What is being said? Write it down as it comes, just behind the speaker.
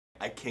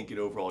I can't get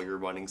over all your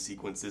running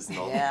sequences and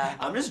all. Yeah.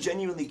 I'm just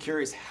genuinely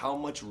curious how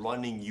much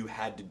running you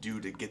had to do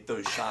to get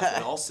those shots,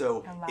 and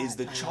also, is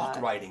the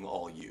chalk writing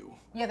all you?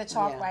 Yeah, the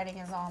chalk writing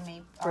is on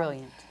me.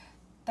 Brilliant.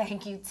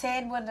 Thank you.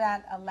 Ted would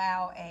not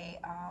allow a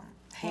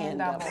hand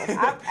double.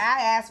 double. I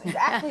asked,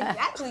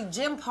 actually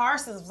Jim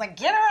Parsons was like,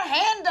 get her a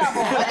hand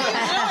double. What are you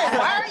doing?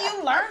 Why are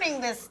you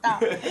learning this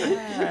stuff?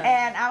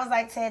 And I was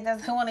like, Ted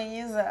doesn't want to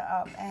use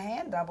a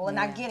hand double. And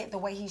I get it, the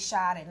way he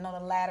shot it. No,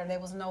 the ladder, there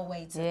was no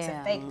way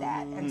to fake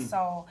that. And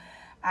so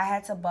I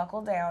had to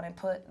buckle down and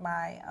put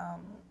my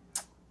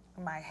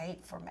my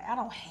hate for math. I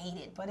don't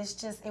hate it, but it's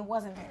just, it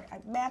wasn't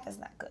very, math is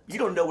not good. You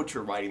don't know what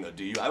you're writing though,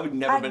 do you? I would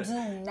never. I do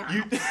not.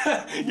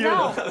 You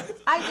No. know.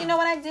 You know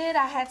what I did?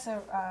 I had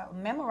to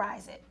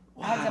memorize it.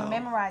 I had to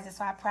memorize it,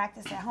 so I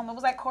practiced at home. It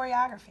was like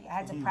choreography. I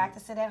had to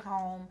practice it at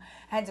home.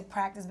 I had to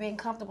practice being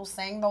comfortable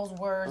saying those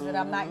words that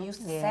I'm not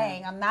used to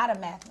saying. I'm not a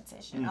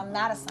mathematician. I'm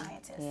not a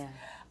scientist.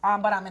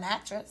 But I'm an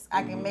actress.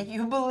 I can make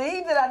you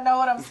believe that I know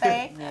what I'm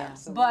saying.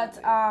 But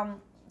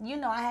you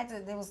know, I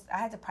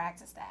had to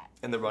practice that.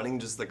 And the running,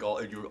 just like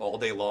all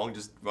day long,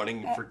 just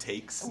running for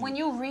takes. When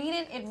you read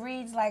it, it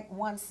reads like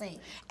one scene.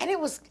 And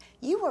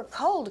you were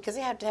cold because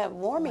you had to have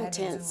warming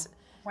tents.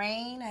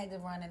 Rain, I had to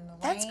run in the rain.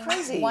 That's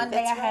crazy. One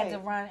day I had to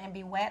run and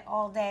be wet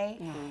all day.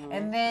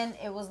 And then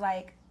it was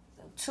like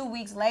 2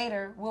 weeks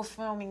later, we're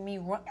filming me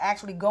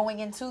actually going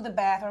into the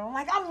bathroom. I'm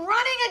like, I'm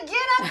running again.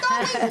 I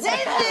thought we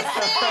did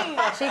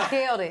this thing. She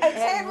killed it. And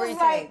Ted was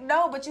like,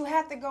 no, but you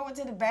have to go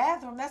into the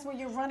bathroom. That's where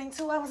you're running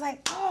to. I was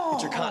like, oh.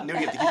 But your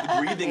continuity, you have to keep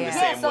the breathing the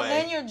same way. So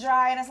then you're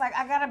dry, and it's like,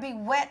 I gotta be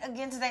wet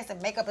again today. So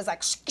makeup is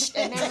like,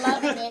 and they're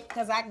loving it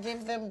because I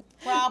give them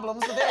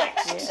problems. So they're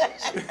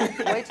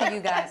like, Wait till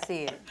you guys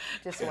see it.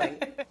 Just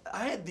wait.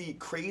 I had the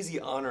crazy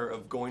honor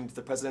of going to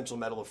the Presidential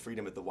Medal of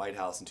Freedom at the White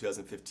House in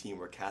 2015,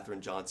 where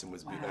Katherine Johnson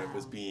was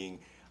being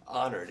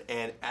honored,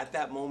 and at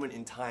that moment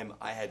in time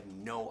I had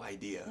no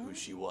idea who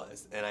she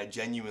was, and I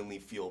genuinely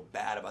feel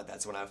bad about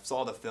that. So when I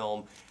saw the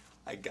film,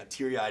 I got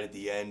teary-eyed at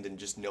the end, and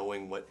just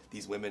knowing what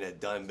these women had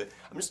done. But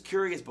I'm just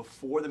curious,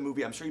 before the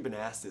movie, I'm sure you've been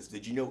asked this,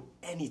 did you know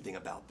anything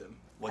about them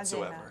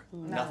whatsoever?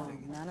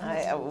 Nothing.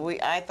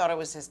 I thought it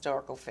was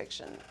historical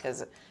fiction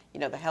because, you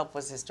know, The Help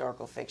was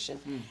historical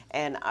fiction,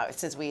 and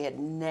since we had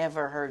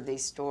never heard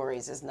these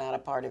stories, it's not a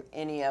part of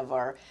any of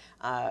our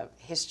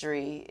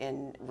history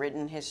in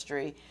written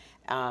history.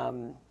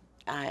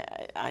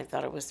 I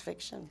thought it was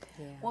fiction.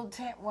 Well,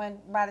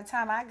 by the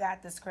time I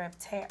got the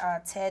script,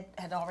 Ted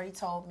had already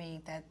told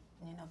me that,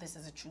 you know, this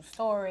is a true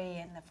story,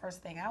 and the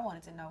first thing I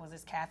wanted to know was,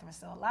 is Katherine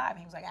still alive? And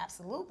he was like,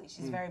 absolutely,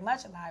 she's very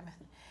much alive.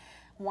 And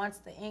once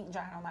the ink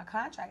dried on my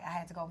contract, I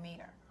had to go meet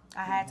her.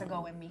 I had to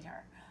go and meet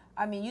her.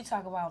 I mean, you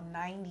talk about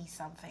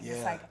 90-something.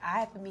 It's like, I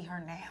have to meet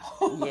her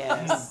now.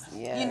 Yes,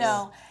 yes. You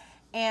know,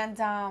 and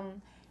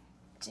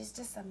she's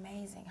just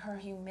amazing. Her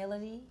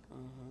humility.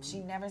 She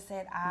never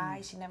said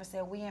I. She never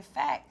said we. In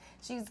fact,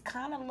 she's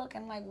kind of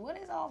looking like, what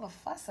is all the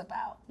fuss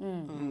about?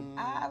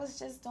 I was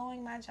just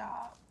doing my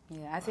job.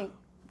 Yeah, I think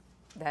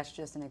that's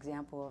just an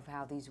example of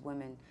how these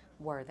women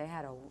were. They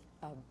had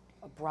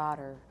a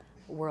broader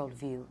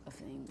worldview of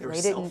things.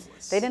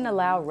 They didn't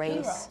allow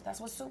race. Hero. That's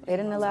what superheroes They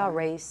didn't allow are.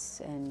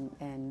 race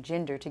and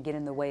gender to get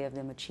in the way of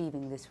them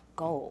achieving this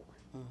goal.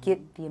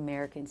 Get the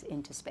Americans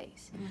into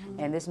space.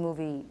 And this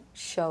movie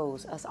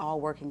shows us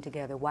all working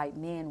together, white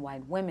men,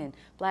 white women,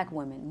 black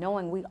women,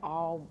 knowing we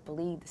all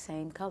bleed the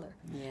same color.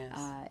 Yes.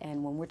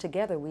 And when we're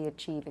together, we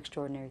achieve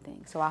extraordinary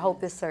things. So I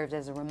hope this serves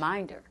as a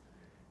reminder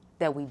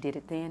that we did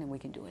it then and we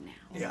can do it now.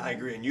 Yeah, I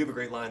agree. And you have a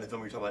great line in the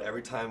film where you talk about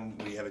every time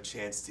we have a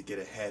chance to get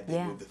ahead,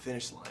 they move the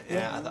finish line. And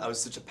I thought that was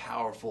such a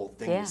powerful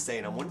thing to say.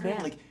 And I'm wondering,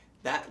 like,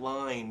 that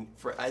line,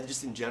 for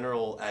just in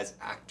general, as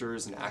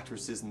actors and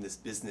actresses in this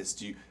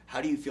business, how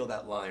do you feel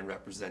that line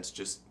represents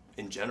just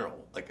in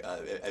general, like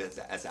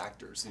as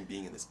actors and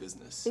being in this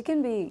business? It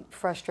can be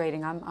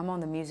frustrating. I'm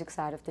on the music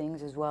side of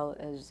things as well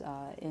as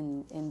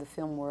in the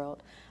film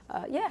world.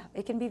 Yeah,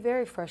 it can be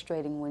very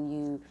frustrating when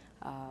you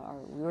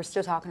we're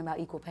still talking about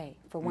equal pay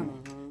for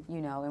women,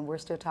 you know, and we're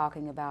still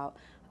talking about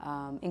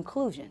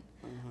inclusion.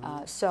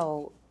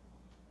 So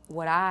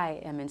what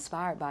I am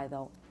inspired by,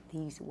 though,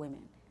 these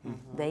women,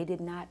 they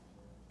did not,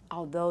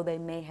 although they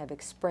may have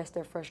expressed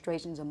their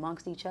frustrations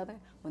amongst each other,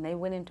 when they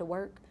went into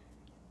work,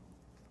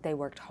 they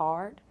worked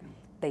hard,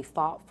 they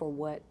fought for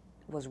what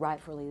was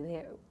rightfully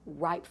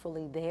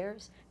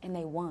theirs, and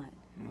they won.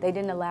 They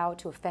didn't allow it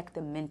to affect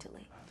them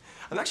mentally.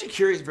 I'm actually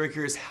curious, very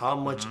curious, how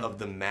much of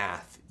the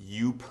math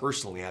you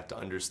personally have to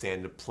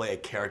understand to play a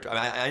character. I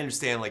mean, I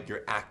understand, like,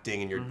 you're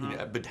acting and you're, you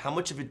know, but how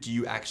much of it do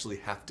you actually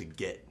have to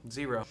get?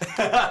 Zero.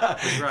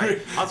 That's right.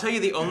 I'll tell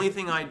you, the only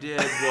thing I did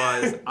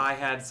was I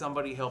had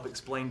somebody help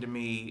explain to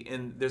me,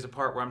 and there's a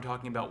part where I'm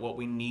talking about what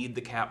we need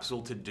the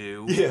capsule to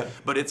do. Yeah.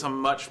 But it's a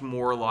much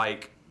more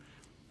like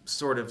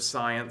sort of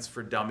science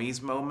for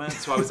dummies moment,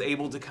 so I was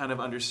able to kind of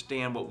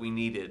understand what we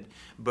needed.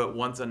 But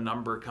once a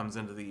number comes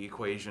into the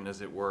equation,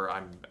 as it were,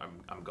 I'm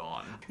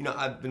gone. You know,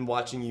 I've been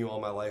watching you all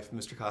my life,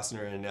 Mr.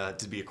 Costner, and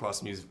to be across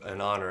from you is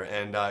an honor.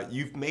 And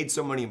you've made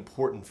so many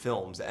important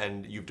films,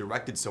 and you've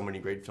directed so many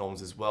great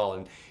films as well.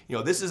 And you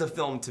know, this is a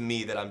film to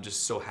me that I'm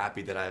just so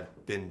happy that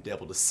I've been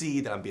able to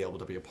see, that I'm able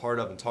to be a part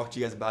of, and talk to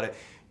you guys about it.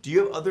 Do you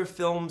have other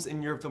films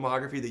in your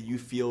filmography that you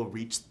feel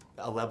reached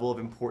a level of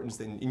importance,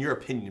 that, in your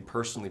opinion,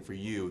 personally for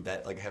you,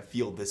 that like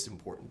feel this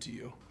important to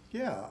you?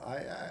 Yeah,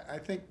 I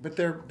think, but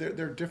they're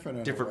different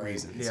in Different a way.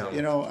 reasons. Yeah.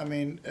 You know, I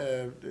mean,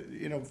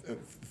 you know,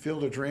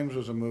 Field of Dreams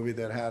was a movie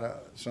that had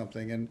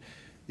something, and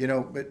you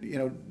know, but you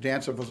know,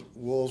 Dance of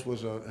Wolves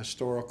was a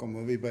historical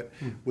movie, but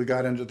we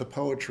got into the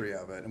poetry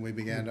of it, and we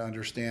began to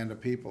understand the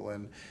people.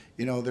 And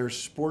you know, there's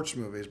sports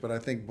movies, but I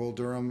think Bull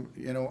Durham,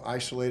 you know,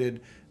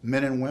 isolated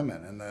men and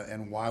women,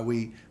 and why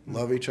we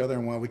love each other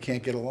and why we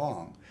can't get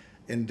along,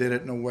 and did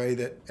it in a way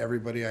that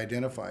everybody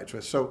identifies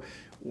with. So,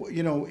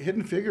 you know,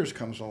 Hidden Figures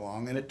comes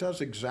along, and it does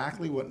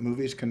exactly what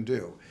movies can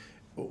do.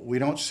 We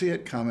don't see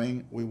it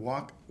coming.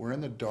 We're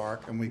in the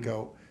dark, and we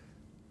go,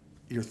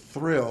 you're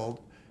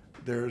thrilled.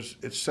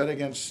 It's set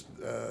against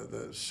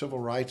the civil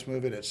rights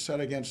movement. It's set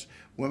against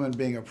women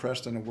being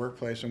oppressed in the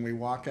workplace, and we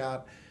walk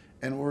out,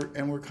 and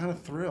we're kind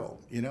of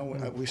thrilled. You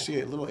know, we see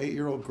a little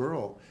 8-year-old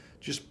girl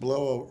just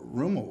blow a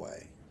room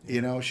away.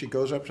 You know, she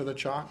goes up to the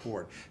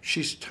chalkboard.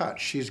 She's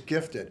touched. She's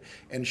gifted.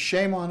 And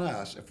shame on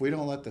us if we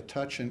don't let the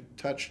touched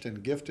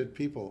and gifted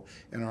people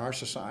in our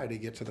society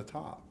get to the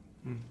top.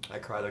 I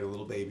cried like a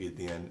little baby at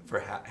the end for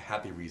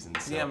happy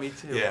reasons. So, Yeah, me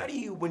too. Yeah. How do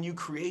you, when you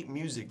create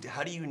music,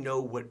 how do you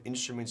know what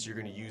instruments you're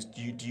going to use?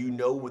 Do you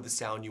know what the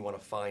sound you want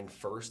to find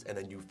first, and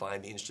then you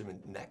find the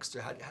instrument next,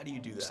 or how do you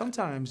do that?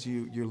 Sometimes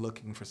you're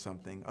looking for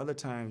something. Other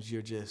times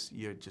you're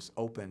just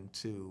open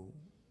to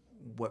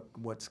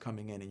what's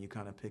coming in, and you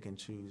kind of pick and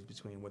choose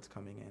between what's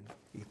coming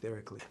in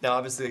etherically. Now,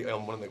 obviously,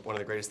 one of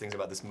the greatest things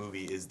about this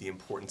movie is the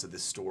importance of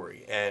this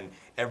story, and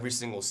every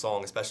single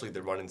song, especially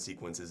the run-in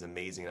sequence, is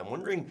amazing. I'm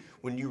wondering,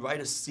 when you write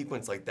a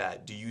sequence like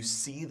that, do you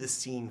see the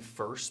scene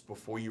first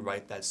before you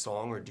write that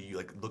song, or do you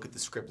like look at the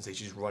script and say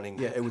she's running?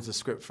 Yeah, it was a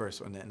script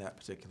first in that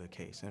particular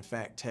case. In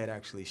fact, Ted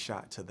actually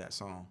shot to that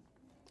song.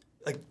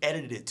 Like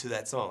edited it to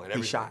that song and He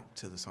everything. shot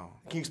to the song.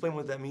 Can you explain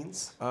what that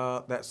means?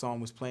 That song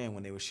was playing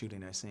when they were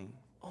shooting that scene.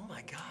 Oh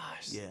my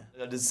gosh.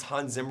 Yeah. Does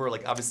Hans Zimmer,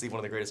 like obviously one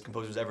of the greatest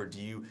composers ever, do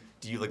you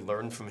like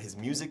learn from his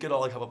music at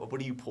all? Like what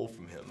do you pull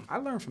from him? I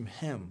learned from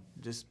him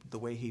just the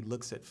way he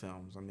looks at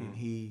films. I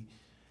mean,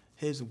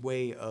 his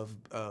way of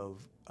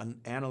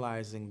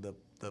analyzing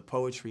the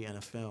poetry in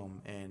a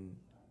film and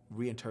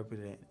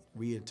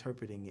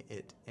reinterpreting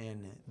it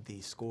in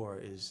the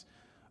score is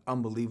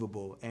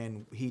unbelievable.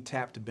 And he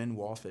tapped Ben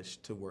Walfish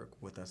to work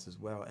with us as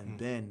well.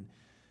 And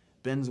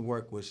Ben's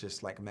work was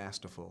just like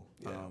masterful.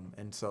 Yeah.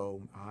 And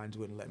so Hans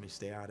wouldn't let me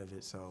stay out of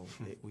it. So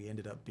we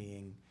ended up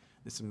being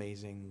this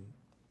amazing,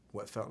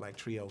 what felt like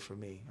trio for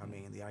me. I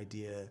mean, the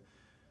idea,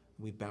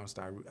 we bounced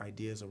our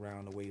ideas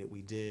around the way that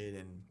we did,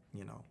 and,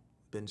 you know,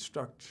 Ben's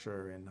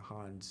structure and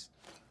Hans'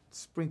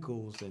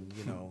 sprinkles and,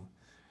 you know,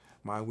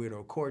 my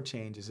weirdo chord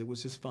changes. It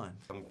was just fun.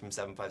 I'm from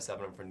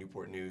 757. I'm from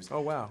Newport News.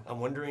 Oh, wow.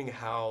 I'm wondering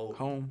how...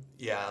 Home.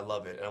 Yeah, I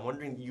love it. And I'm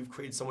wondering, you've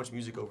created so much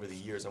music over the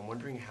years. I'm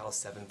wondering how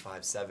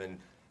 757,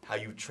 how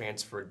you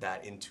transferred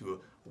that into a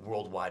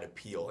worldwide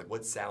appeal. Like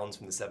what sounds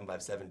from the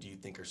 757 do you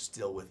think are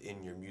still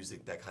within your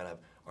music that kind of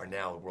are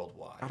now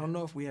worldwide? I don't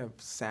know if we have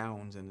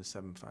sounds in the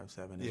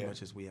 757 as Yeah.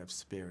 much as we have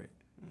spirit.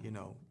 You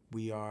know,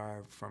 we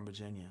are from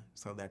Virginia,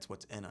 so that's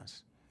what's in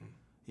us.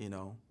 You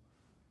know,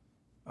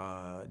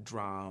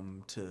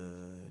 Drum to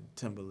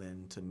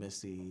Timbaland to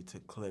Missy to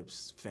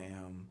Clips,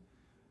 Fam,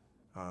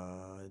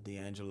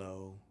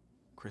 D'Angelo,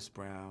 Chris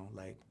Brown,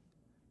 like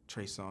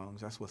Trey Songz.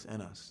 That's what's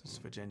in us. It's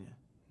Virginia.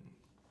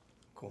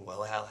 Cool.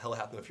 Well, Hell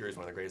Hath No Fury is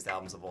one of the greatest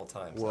albums of all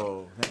time. So.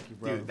 Whoa, thank you,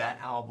 bro. Dude, that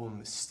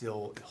album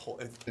still...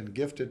 And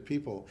gifted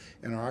people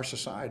in our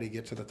society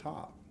get to the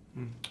top.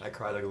 I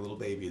cried like a little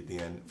baby at the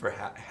end for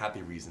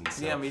happy reasons.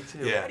 So. Yeah, me too.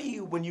 Yeah. How do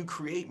you, when you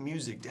create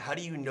music, how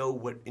do you know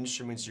what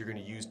instruments you're going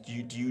to use? Do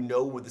you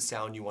know what the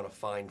sound you want to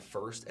find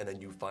first, and then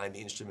you find the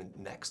instrument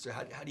next, or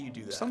how do you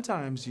do that?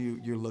 Sometimes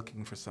you're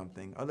looking for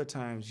something. Other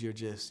times you're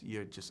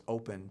just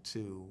open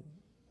to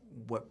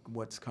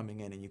what's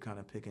coming in, and you kind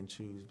of pick and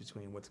choose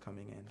between what's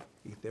coming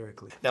in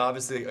etherically. Now,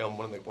 obviously,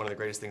 one of the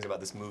greatest things about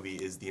this movie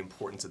is the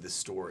importance of this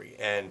story,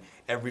 and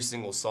every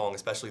single song,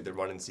 especially the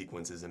run-in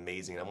sequence, is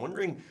amazing. I'm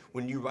wondering,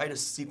 when you write a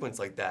sequence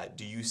like that,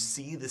 do you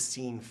see the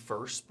scene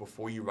first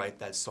before you write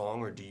that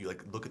song, or do you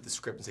like look at the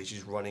script and say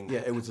she's running?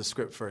 Yeah, it was a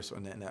script first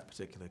in that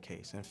particular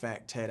case. In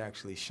fact, Ted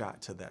actually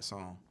shot to that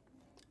song.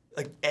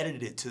 Like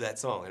edited it to that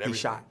song and He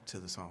everything. shot to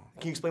the song.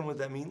 Can you explain what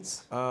that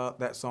means?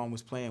 That song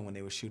was playing when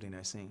they were shooting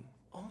that scene.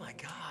 Oh my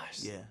gosh.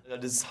 Yeah.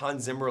 Does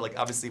Hans Zimmer, like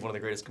obviously one of the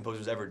greatest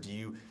composers ever, do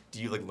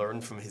you like learn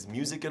from his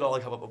music at all?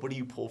 Like what do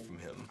you pull from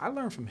him? I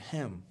learned from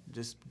him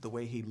just the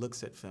way he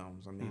looks at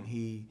films. I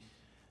mean,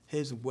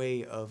 his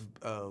way of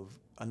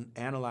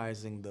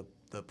analyzing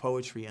the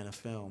poetry in a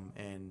film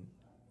and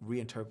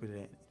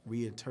reinterpreting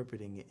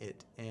reinterpreting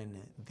it in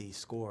the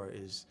score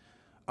is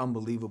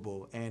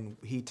unbelievable. And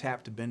he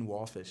tapped Ben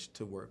Walfish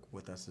to work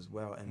with us as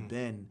well.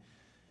 And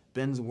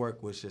Ben's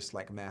work was just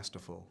like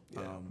masterful.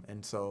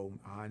 And so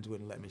Hines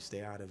wouldn't let me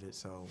stay out of it.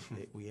 So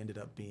we ended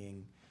up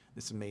being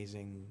this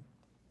amazing,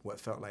 what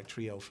felt like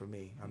trio for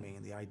me. I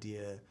mean, the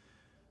idea,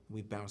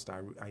 we bounced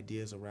our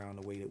ideas around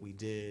the way that we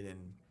did, and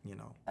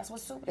That's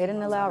what super. They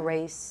didn't allow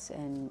race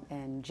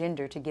and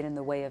gender to get in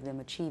the way of them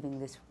achieving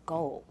this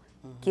goal.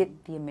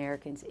 Get the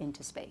Americans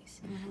into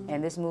space.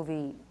 And this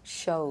movie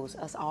shows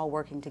us all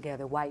working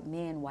together, white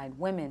men, white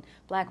women,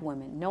 black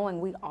women,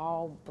 knowing we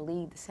all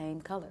bleed the same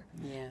color.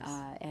 Yes.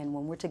 And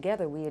when we're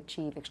together, we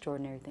achieve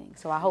extraordinary things.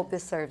 So I hope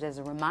this serves as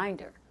a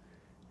reminder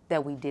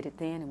that we did it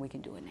then and we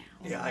can do it now.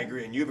 Yeah, I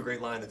agree. And you have a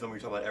great line in the film where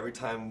you talk about every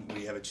time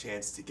we have a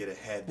chance to get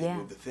ahead, they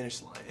move the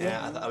finish line. And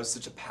I thought that was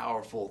such a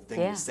powerful thing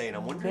to say. And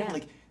I'm wondering,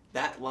 like,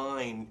 that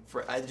line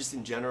for just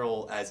in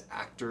general as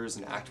actors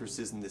and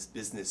actresses in this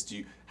business,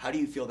 how do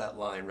you feel that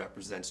line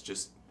represents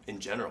just in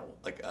general,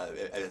 like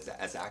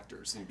as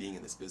actors and being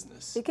in this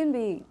business? It can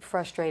be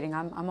frustrating.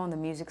 I'm on the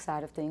music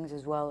side of things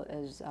as well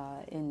as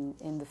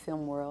in the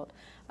film world.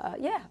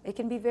 Yeah, it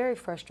can be very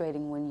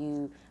frustrating when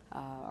you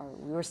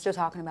we're still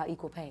talking about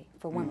equal pay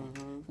for women,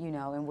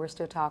 and we're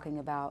still talking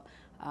about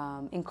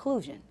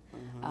inclusion.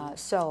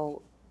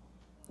 So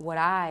what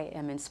I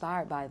am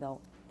inspired by, though,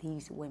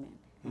 these women,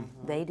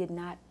 they did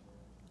not,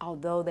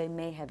 although they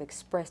may have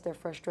expressed their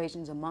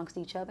frustrations amongst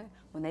each other,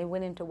 when they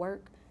went into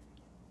work,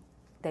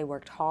 they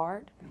worked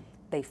hard,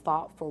 they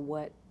fought for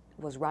what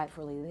was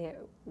rightfully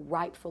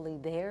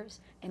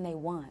theirs, and they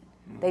won.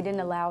 They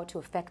didn't allow it to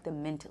affect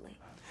them mentally.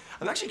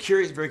 I'm actually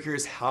curious, very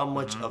curious, how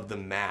much of the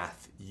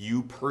math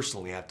you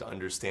personally have to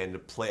understand to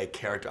play a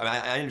character. I mean,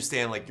 I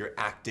understand like you're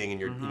acting and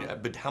you're,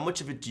 but how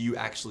much of it do you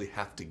actually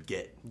have to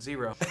get?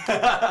 Zero.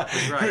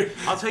 That's right.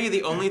 I'll tell you,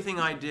 the only thing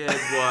I did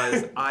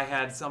was I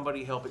had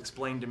somebody help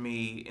explain to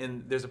me,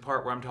 and there's a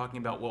part where I'm talking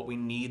about what we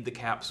need the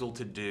capsule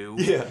to do.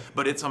 Yeah.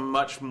 But it's a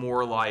much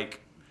more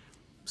like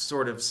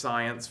sort of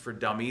science for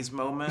dummies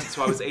moment,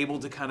 so I was able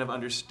to kind of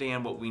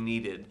understand what we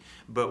needed.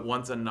 But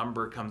once a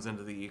number comes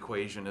into the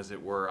equation, as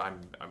it were, I'm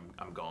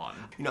gone.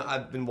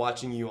 I've been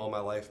watching you all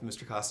my life,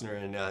 Mr.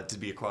 Costner, and to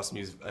be across from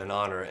you is an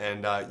honor.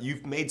 And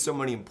you've made so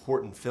many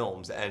important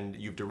films, and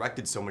you've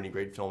directed so many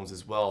great films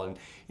as well. And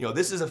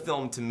this is a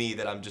film to me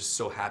that I'm just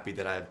so happy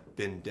that I've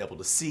been able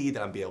to see,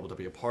 that I'm able to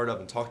be a part of,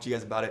 and talk to you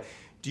guys about it.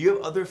 Do you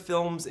have other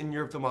films in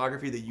your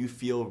filmography that you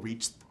feel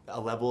reached a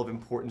level of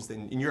importance,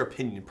 in your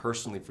opinion,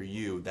 personally for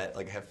you,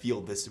 that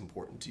feel this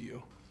important to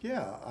you?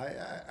 Yeah,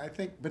 I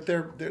think, but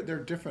they're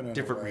different.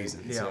 Different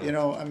reasons.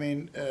 Yeah. I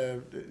mean,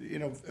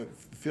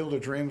 Field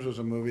of Dreams was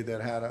a movie that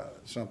had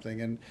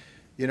something, and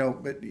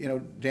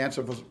Dance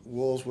of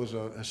Wolves was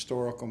a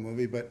historical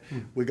movie, but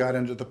we got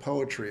into the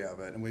poetry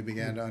of it, and we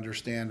began to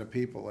understand the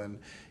people. And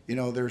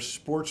there's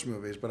sports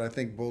movies, but I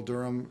think Bull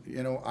Durham,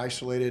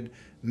 isolated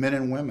men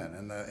and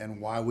women, and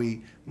why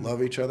we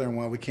love each other and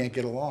why we can't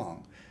get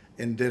along,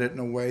 and did it in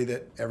a way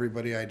that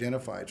everybody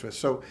identifies with.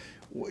 So,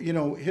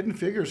 Hidden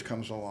Figures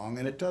comes along,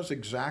 and it does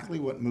exactly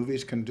what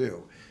movies can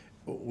do.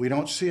 We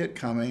don't see it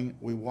coming.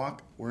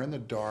 We're in the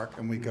dark,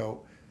 and we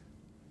go,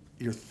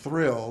 you're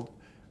thrilled.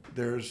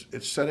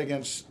 It's set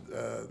against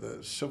the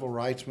civil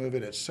rights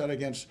movement. It's set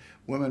against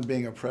women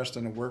being oppressed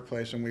in the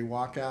workplace, and we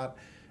walk out,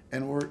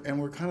 and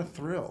we're kind of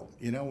thrilled.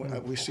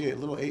 We see a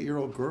little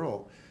 8-year-old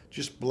girl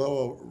just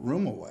blow a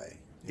room away.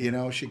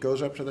 She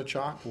goes up to the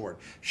chalkboard.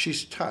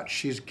 She's touched.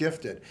 She's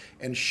gifted.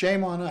 And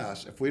shame on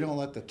us if we don't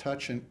let the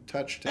touch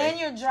take. And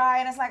you're dry,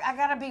 and it's like, I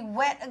gotta be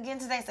wet again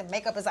today. So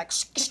makeup is like,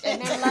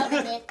 and they're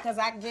loving it because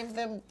I give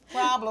them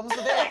problems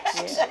with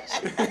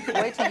it.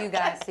 Wait till you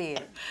guys see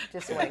it.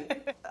 Just wait.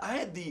 I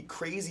had the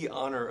crazy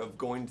honor of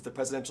going to the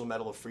Presidential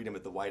Medal of Freedom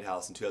at the White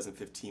House in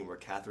 2015, where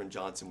Katherine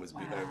Johnson was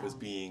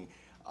being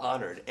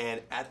honored.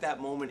 And at that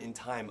moment in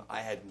time,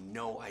 I had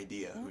no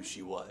idea who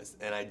she was.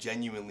 And I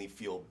genuinely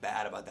feel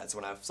bad about that. So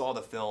when I saw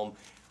the film,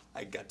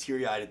 I got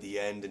teary-eyed at the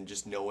end, and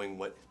just knowing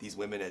what these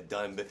women had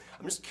done. But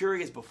I'm just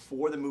curious,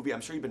 before the movie,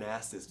 I'm sure you've been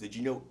asked this, did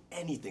you know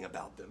anything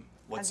about them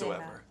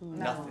whatsoever?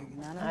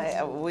 Nothing.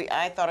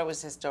 I thought it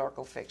was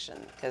historical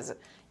fiction, because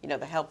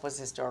The Help was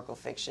historical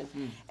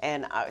fiction.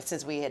 And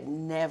since we had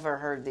never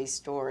heard these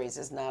stories,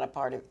 it's not a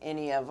part of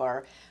any of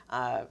our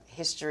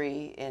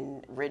history,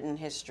 in written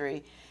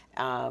history,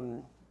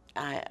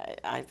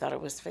 I thought it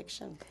was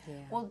fiction. Yeah.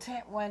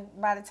 Well,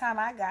 by the time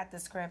I got the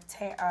script,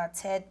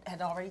 Ted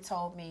had already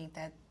told me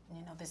that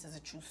this is a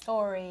true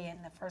story, and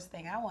the first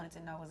thing I wanted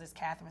to know was, is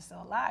Katherine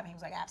still alive? And he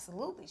was like,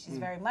 absolutely, she's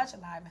very much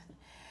alive. And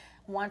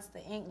once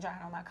the ink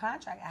dried on my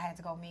contract, I had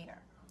to go meet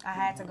her. I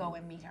had to go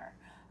and meet her.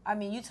 I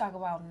mean, you talk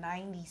about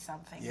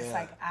 90-something. Yeah. It's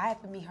like, I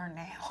have to meet her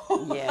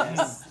now.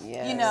 Yes,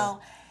 yes.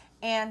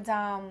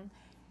 And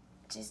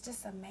she's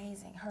just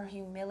amazing. Her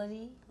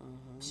humility.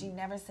 She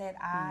never said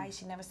I.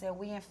 She never said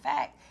we. In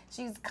fact,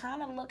 she's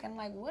kind of looking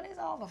like, what is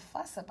all the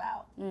fuss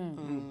about?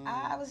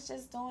 I was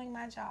just doing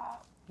my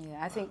job. Yeah,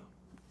 I think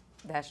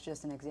that's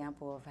just an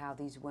example of how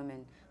these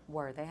women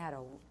were. They had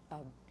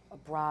a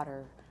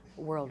broader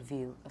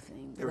worldview of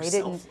things. They were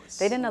didn't. selfless.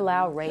 They didn't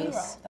allow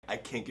race. I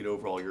can't get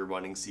over all your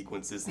running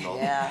sequences and all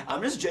Yeah. that.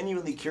 I'm just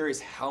genuinely curious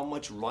how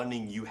much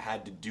running you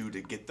had to do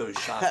to get those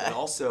shots. And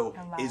also,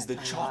 is the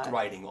chalk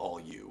writing all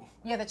you?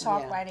 Yeah, the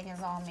chalk writing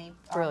is on me.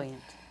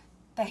 Brilliant.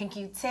 Thank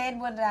you. Ted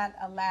would not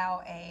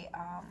allow a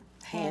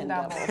hand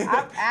double. double.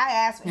 I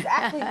asked,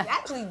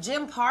 actually,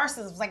 Jim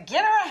Parsons was like,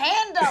 get her a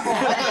hand double.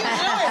 What are you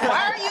doing?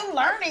 Why are you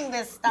learning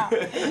this stuff?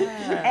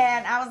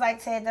 And I was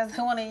like, Ted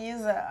doesn't want to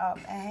use a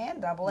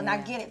hand double. And I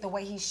get it, the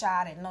way he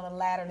shot it. The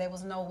ladder, there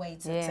was no way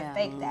to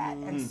fake that.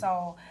 And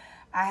so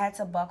I had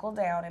to buckle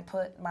down and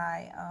put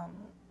my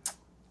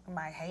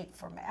my hate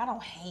for math. I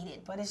don't hate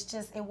it, but it's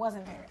just, it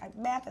wasn't very,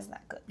 math is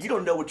not good. You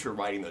don't know what you're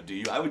writing though, do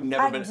you? I would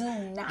never. I do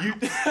not.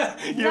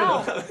 You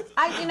No, know.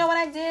 you know what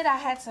I did? I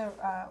had to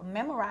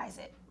memorize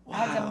it.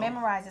 I had to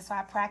memorize it, so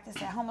I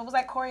practiced at home. It was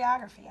like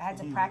choreography. I had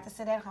to practice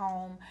it at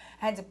home.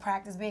 I had to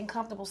practice being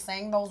comfortable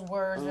saying those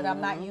words that I'm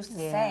not used to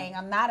saying.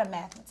 I'm not a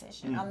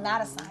mathematician. I'm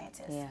not a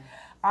scientist. Yeah.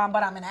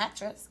 But I'm an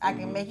actress. I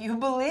can make you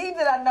believe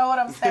that I know what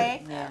I'm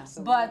saying.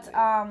 But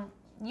I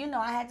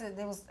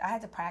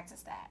had to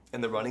practice that.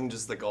 And the running,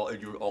 just like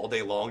you were all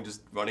day long,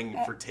 just running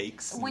for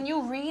takes. When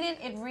you read it,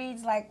 it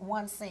reads like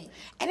one scene.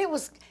 And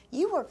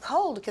you were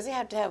cold because you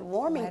had to have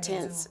warming I had to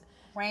tents. do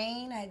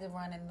rain. I had to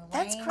run in the rain.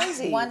 That's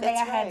crazy. One day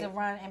That's I had to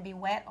right. run and be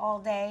wet all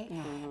day,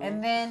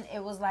 and then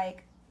it was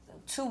like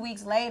 2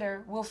 weeks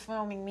later, we're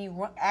filming me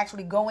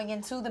actually going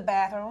into the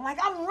bathroom. I'm like,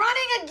 I'm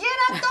running again.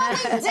 I thought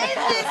we did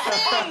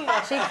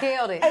this thing. She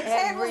killed it. And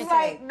Ted was every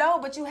like, take. no,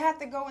 but you have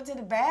to go into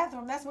the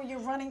bathroom. That's where you're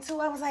running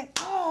to. I was like,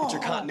 oh. But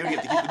your continuity,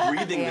 you have to keep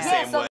breathing the Yeah, same so way.